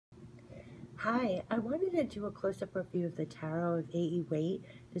Hi, I wanted to do a close-up review of the Tarot of AE Waite.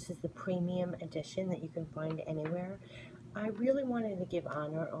 This is the premium edition that you can find anywhere. I really wanted to give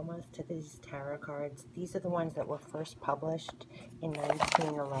honor almost to these tarot cards. These are the ones that were first published in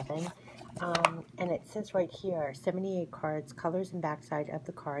 1911. And it says right here, 78 cards, colors and backside of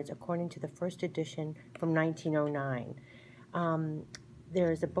the cards according to the first edition from 1909.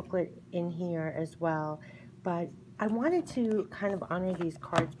 There's a booklet in here as well, but I wanted to kind of honor these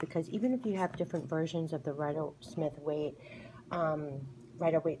cards because even if you have different versions of the Rider-Waite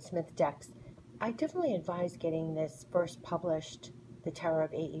Smith decks, I definitely advise getting this first published, the Tarot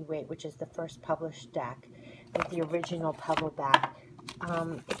of AE Waite, which is the first published deck with the original pebble back.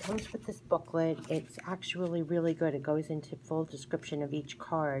 It comes with this booklet. It's actually really good. It goes into full description of each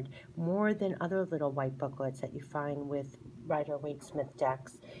card, more than other little white booklets that you find with Rider-Waite Smith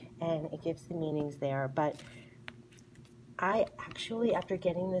decks, and it gives the meanings there. But I actually, after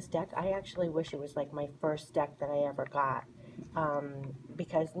getting this deck, I actually wish it was like my first deck that I ever got,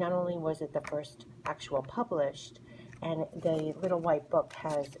 because not only was it the first actual published, and the little white book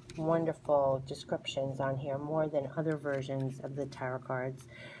has wonderful descriptions on here, more than other versions of the tarot cards,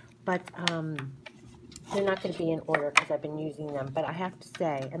 but they're not going to be in order because I've been using them. But I have to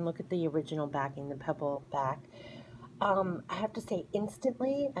say, and look at the original backing, the pebble back, I have to say,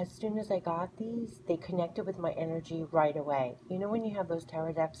 instantly, as soon as I got these, they connected with my energy right away. You know when you have those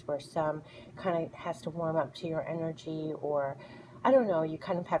tarot decks where some kind of has to warm up to your energy, or, I don't know, you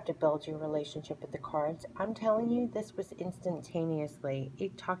kind of have to build your relationship with the cards? I'm telling you, this was instantaneously.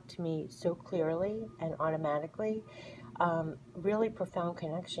 It talked to me so clearly and automatically. Really profound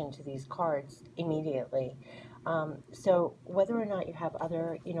connection to these cards immediately. So whether or not you have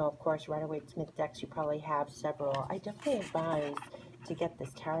other, of course, Rider-Waite Smith decks, you probably have several. I definitely advise to get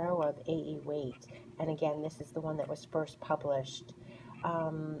this Tarot of AE Waite. And again, this is the one that was first published.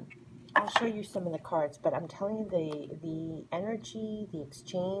 I'll show you some of the cards, but I'm telling you, the energy, the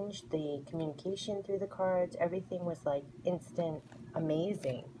exchange, the communication through the cards, everything was like instant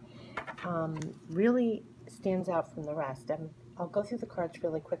amazing. Really stands out from the rest. I'll go through the cards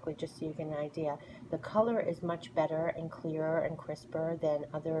really quickly just so you get an idea. The color is much better and clearer and crisper than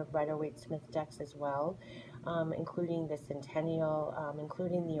other Rider-Waite Smith decks as well, including the Centennial,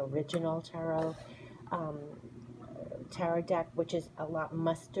 including the original tarot deck, which is a lot of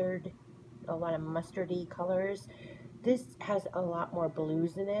mustardy colors. This has a lot more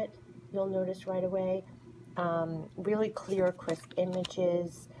blues in it, you'll notice right away. Really clear, crisp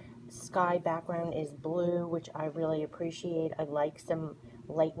images. Sky background is blue, which I really appreciate. I like some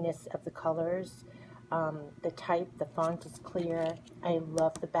lightness of the colors. The font is clear. I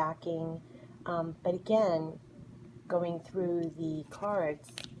love the backing. But again, going through the cards,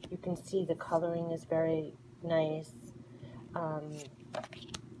 you can see the coloring is very nice. But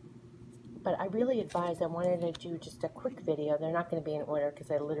I really advise, I wanted to do just a quick video. They're not going to be in order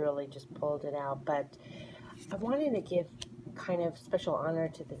because I literally just pulled it out. But I wanted to give kind of special honor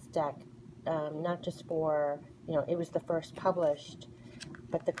to this deck, not just for, it was the first published,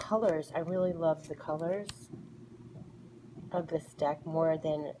 but the colors, I really love the colors of this deck more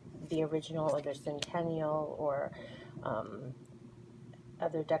than the original or the Centennial or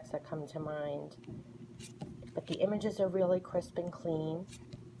other decks that come to mind. But the images are really crisp and clean.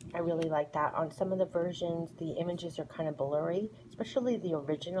 I really like that. On some of the versions, the images are kind of blurry, especially the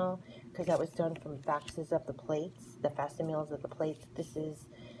original, because that was done from faxes of the plates, the facsimiles of the plates. This is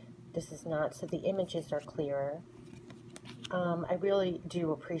not, so the images are clearer. I really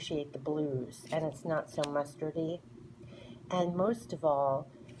do appreciate the blues, and it's not so mustardy. And most of all,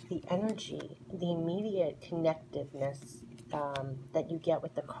 the energy, the immediate connectiveness that you get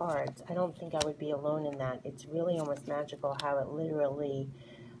with the cards. I don't think I would be alone in that. It's really almost magical how it literally,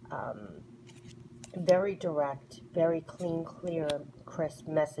 very direct, very clean, clear, crisp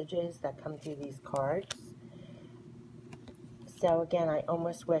messages that come through these cards. So again, I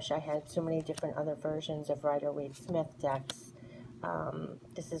almost wish I had so many different other versions of Rider-Waite Smith decks.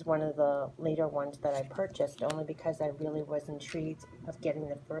 This is one of the later ones that I purchased only because I really was intrigued of getting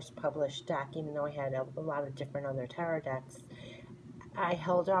the first published deck, even though I had a lot of different other tarot decks. I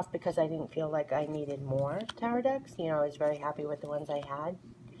held off because I didn't feel like I needed more tarot decks. I was very happy with the ones I had.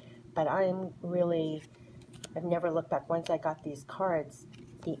 But I've never looked back. Once I got these cards,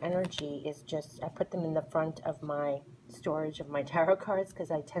 the energy is just, I put them in the front of my storage of my tarot cards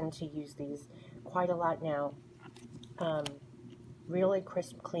because I tend to use these quite a lot now. Really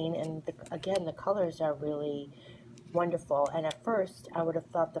crisp, clean, and again, the colors are really wonderful. And at first, I would have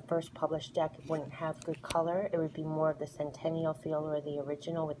thought the first published deck wouldn't have good color. It would be more of the Centennial feel or the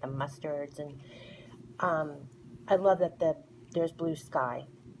original with the mustards. And I love that there's blue sky.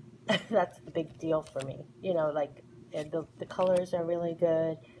 That's the big deal for me. You know, like the colors are really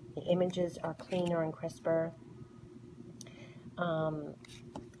good. The images are cleaner and crisper.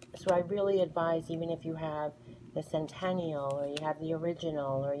 So I really advise, even if you have the Centennial, or you have the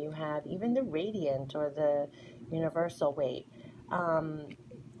original, or you have even the Radiant or the Universal Waite,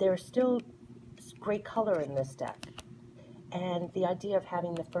 there's still great color in this deck. And the idea of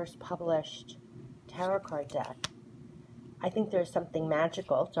having the first published tarot card deck, I think there's something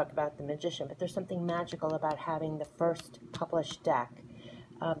magical. Talk about the magician, but there's something magical about having the first published deck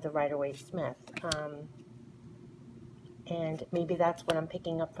of the Rider-Waite-Smith. And maybe that's what I'm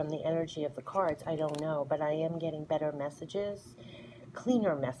picking up from the energy of the cards. I don't know, but I am getting better messages,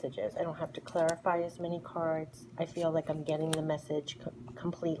 cleaner messages. I don't have to clarify as many cards. I feel like I'm getting the message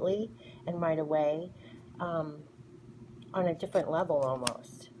completely and right away, on a different level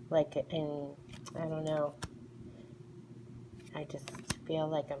almost. Like in, I don't know, I just feel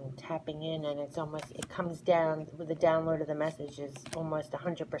like I'm tapping in, and it's almost, it comes down with the download of the message is almost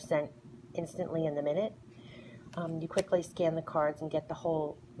 100% instantly in the minute. You quickly scan the cards and get the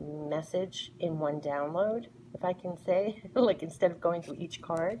whole message in one download, if I can say, like instead of going through each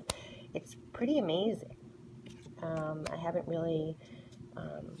card. It's pretty amazing. I haven't really,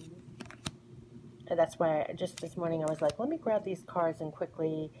 that's why just this morning I was like, let me grab these cards and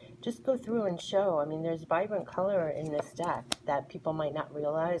quickly just go through and show. I mean, there's vibrant color in this deck that people might not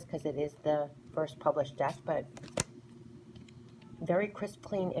realize because it is the first published deck, but very crisp,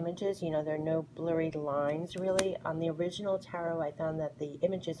 clean images. You know, there are no blurry lines, really. On the original tarot, I found that the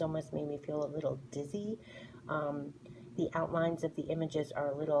images almost made me feel a little dizzy. The outlines of the images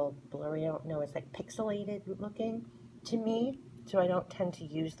are a little blurry. I don't know, it's like pixelated looking to me, so I don't tend to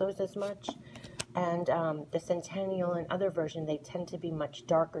use those as much. And the Centennial and other version, they tend to be much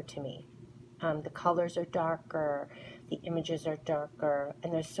darker to me. The colors are darker, the images are darker,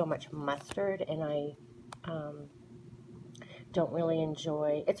 and there's so much mustard, and I don't really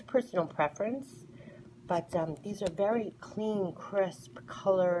enjoy, it's a personal preference, but these are very clean, crisp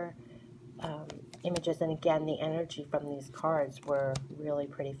color images, and again, the energy from these cards were really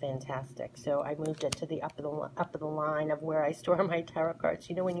pretty fantastic. So I moved it to the up of the line of where I store my tarot cards.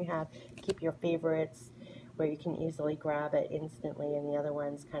 You know, when you keep your favorites where you can easily grab it instantly, and the other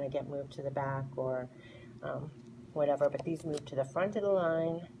ones kind of get moved to the back or whatever, but these moved to the front of the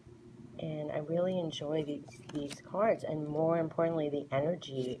line. And I really enjoy these cards, and more importantly, the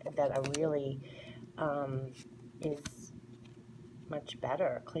energy that I really is much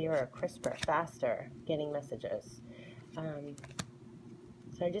better, clearer, crisper, faster, getting messages.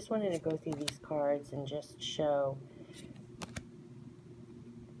 So I just wanted to go through these cards and just show,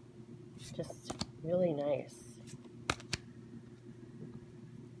 just really nice.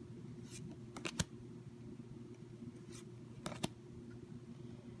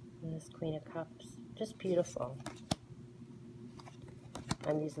 And this Queen of Cups, just beautiful.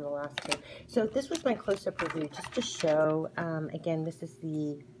 And these are the last two. So this was my close-up review, just to show, again, this is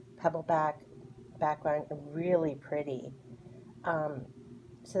the pebble background, really pretty.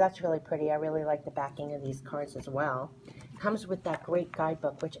 So that's really pretty. I really like the backing of these cards as well. Comes with that great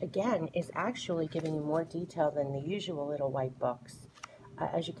guidebook, which again is actually giving you more detail than the usual little white books.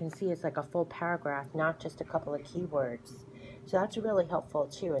 As you can see, it's like a full paragraph, not just a couple of keywords. So that's really helpful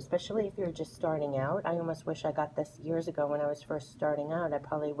too, especially if you're just starting out. I almost wish I got this years ago when I was first starting out. I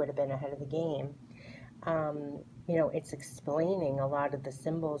probably would have been ahead of the game. You know, it's explaining a lot of the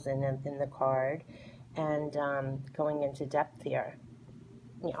symbols in the card, and going into depth here.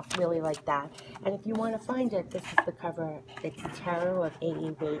 You know, really like that. And if you want to find it, this is the cover. It's Tarot of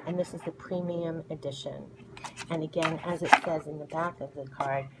AE Waite, and this is the premium edition. And again, as it says in the back of the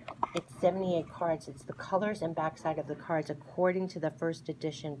card, it's 78 cards. It's the colors and backside of the cards according to the first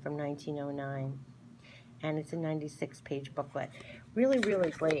edition from 1909. And it's a 96-page booklet. Really,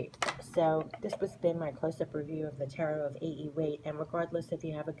 really great. So this has been my close-up review of the Tarot of AE Waite. And regardless if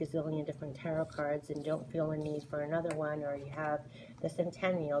you have a gazillion different tarot cards and don't feel a need for another one, or you have the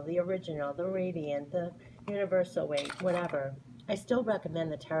Centennial, the Original, the Radiant, the Universal Waite, whatever, I still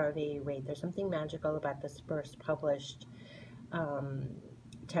recommend the Tarot of AE Waite. There's something magical about this first published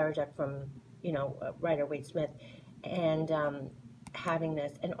tarot deck from, you know, Rider-Waite-Smith, and having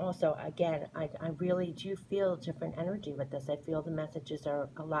this. And also, again, I really do feel different energy with this. I feel the messages are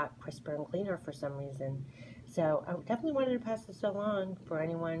a lot crisper and cleaner for some reason. So I definitely wanted to pass this along for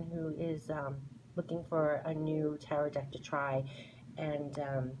anyone who is looking for a new tarot deck to try. And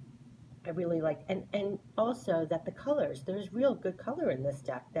I really like, and also that the colors, there's real good color in this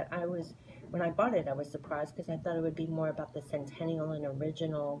deck that when I bought it, I was surprised because I thought it would be more about the Centennial and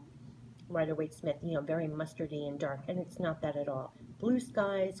Original Rider-Waite-Smith, you know, very mustardy and dark, and it's not that at all. Blue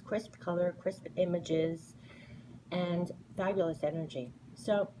skies, crisp color, crisp images, and fabulous energy.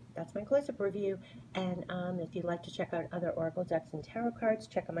 So that's my close-up review, and if you'd like to check out other oracle decks and tarot cards,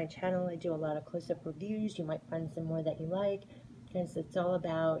 check out my channel. I do a lot of close-up reviews. You might find some more that you like, because it's all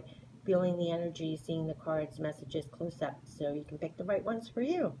about feeling the energy, seeing the cards, messages close up, so you can pick the right ones for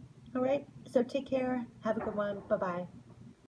you. All right, so take care. Have a good one. Bye-bye.